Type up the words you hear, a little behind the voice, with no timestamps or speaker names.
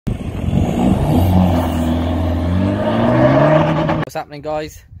What's happening,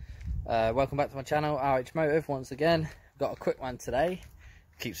 guys? Welcome back to my channel, RH Motive, once again. Got a quick one today.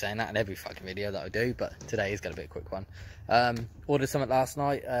 Keep saying that in every fucking video that I do, but today is going to be a quick one. Ordered something last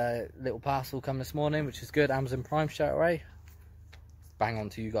night, little parcel come this morning, which is good. Amazon Prime straight away. Bang on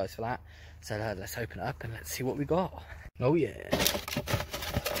to you guys for that. So let's open it up and let's see what we got. Oh yeah.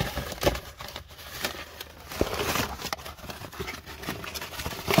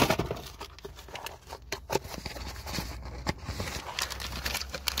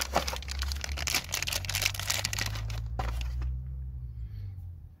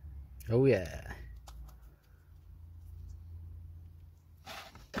 Oh yeah.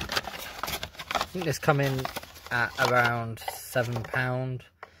 I think this come in at around £7.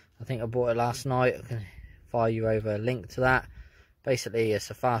 I think I bought it last night. I can fire you over a link to that. Basically, it's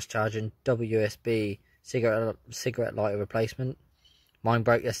a fast charging WSB cigarette lighter replacement. Mine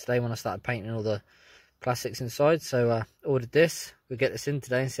broke yesterday when I started painting all the plastics inside, so ordered this. We'll get this in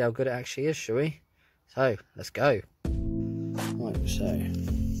today and see how good it actually is, shall we? So let's go. Right, so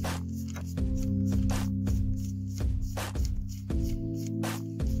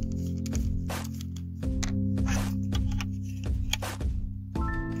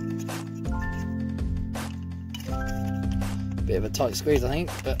bit of a tight squeeze, I think,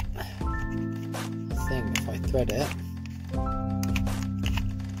 but I think if I thread it,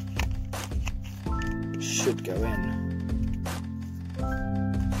 it should go in.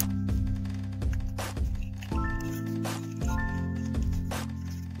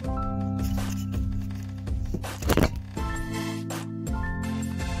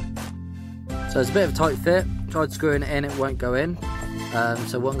 So it's a bit of a tight fit. Tried screwing it in, it won't go in.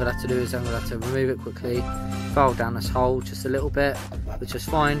 So what I'm going to have to do is I'm going to have to remove it quickly, file down this hole just a little bit, which is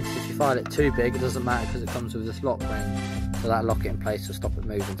fine. If you file it too big, it doesn't matter because it comes with this lock ring, so that'll lock it in place to stop it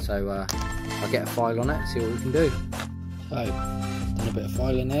moving. So I'll get a file on it and see what we can do. So, done a bit of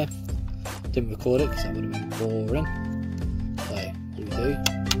filing here. Didn't record it because that would have been boring. So, what do we do?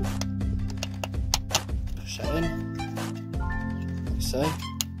 Push that in, like so.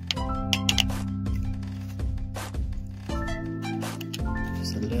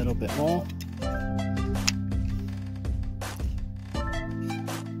 Just a little bit more.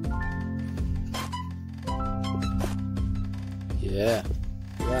 Yeah,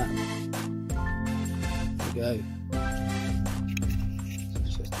 there we go.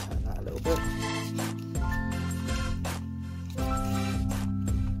 Let's just turn that a little bit.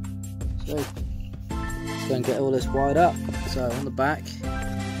 So, let's go and get all this wired up. So on the back,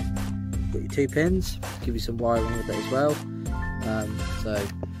 got your 2 pins. Give you some wiring with it as well. So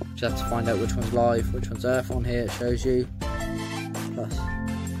just have to find out which one's live, which one's earth. On here it shows you plus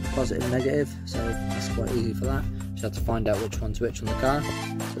positive and negative, so that's quite easy for that. Have to find out which one's which on the car,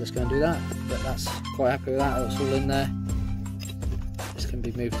 so let's go and do that. But that's quite happy with that. It's all in there. This can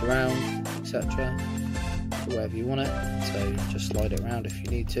be moved around, etc., wherever you want it. So just slide it around if you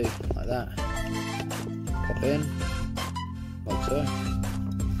need to, like that. Pop it in, like so.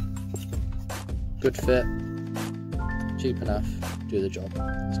 Good fit, cheap enough, do the job.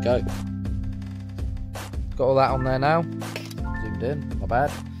 Let's go. Got all that on there now. Zoomed in, not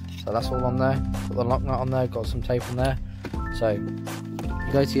bad. So that's all on there. Got the lock nut on there, got some tape on there. So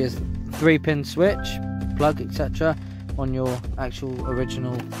you go to your 3-pin switch, plug, etc. on your actual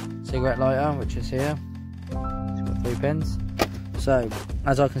original cigarette lighter, which is here. It's got 3 pins. So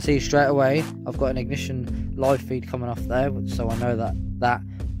as I can see straight away, I've got an ignition live feed coming off there, so I know that that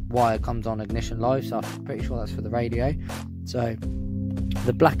wire comes on ignition live, so I'm pretty sure that's for the radio. So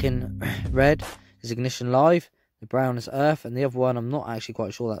the black and red is ignition live, the brown is earth, and the other one I'm not actually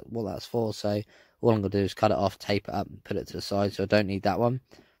quite sure what that's for, so all I'm going to do is cut it off, tape it up and put it to the side, so I don't need that one.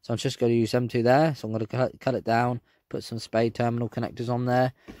 So I'm just going to use them 2 there, so I'm going to cut it down, put some spade terminal connectors on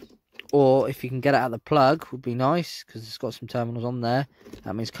there, or if you can get it out of the plug would be nice, because it's got some terminals on there.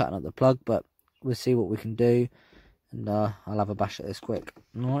 That means cutting up the plug, but we'll see what we can do, and I'll have a bash at this quick.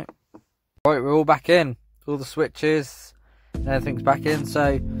 Alright, we're all back in, all the switches and everything's back in. So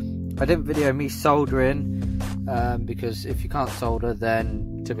I didn't video me soldering, because if you can't solder,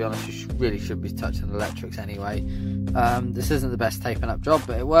 then to be honest you really shouldn't be touching the electrics anyway. This isn't the best taping up job,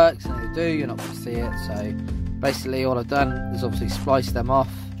 but it works, and it'll do. You're not going to see it. So basically all I've done is obviously splice them off,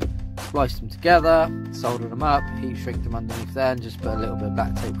 splice them together, solder them up, heat shrink them underneath there, and just put a little bit of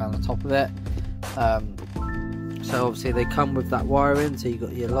black tape around the top of it. So obviously they come with that wiring, so you've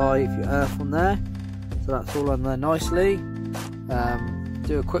got your live, your earth on there, so that's all on there nicely.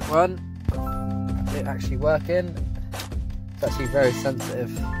 Do a quick run, it actually working. It's actually very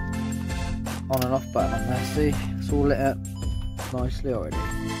sensitive on and off button on there, see, it's all lit up nicely already,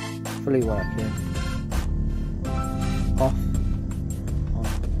 fully working. Off,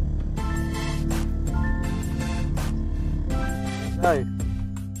 So,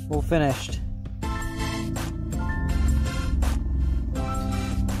 all finished.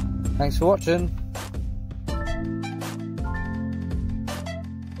 Thanks for watching.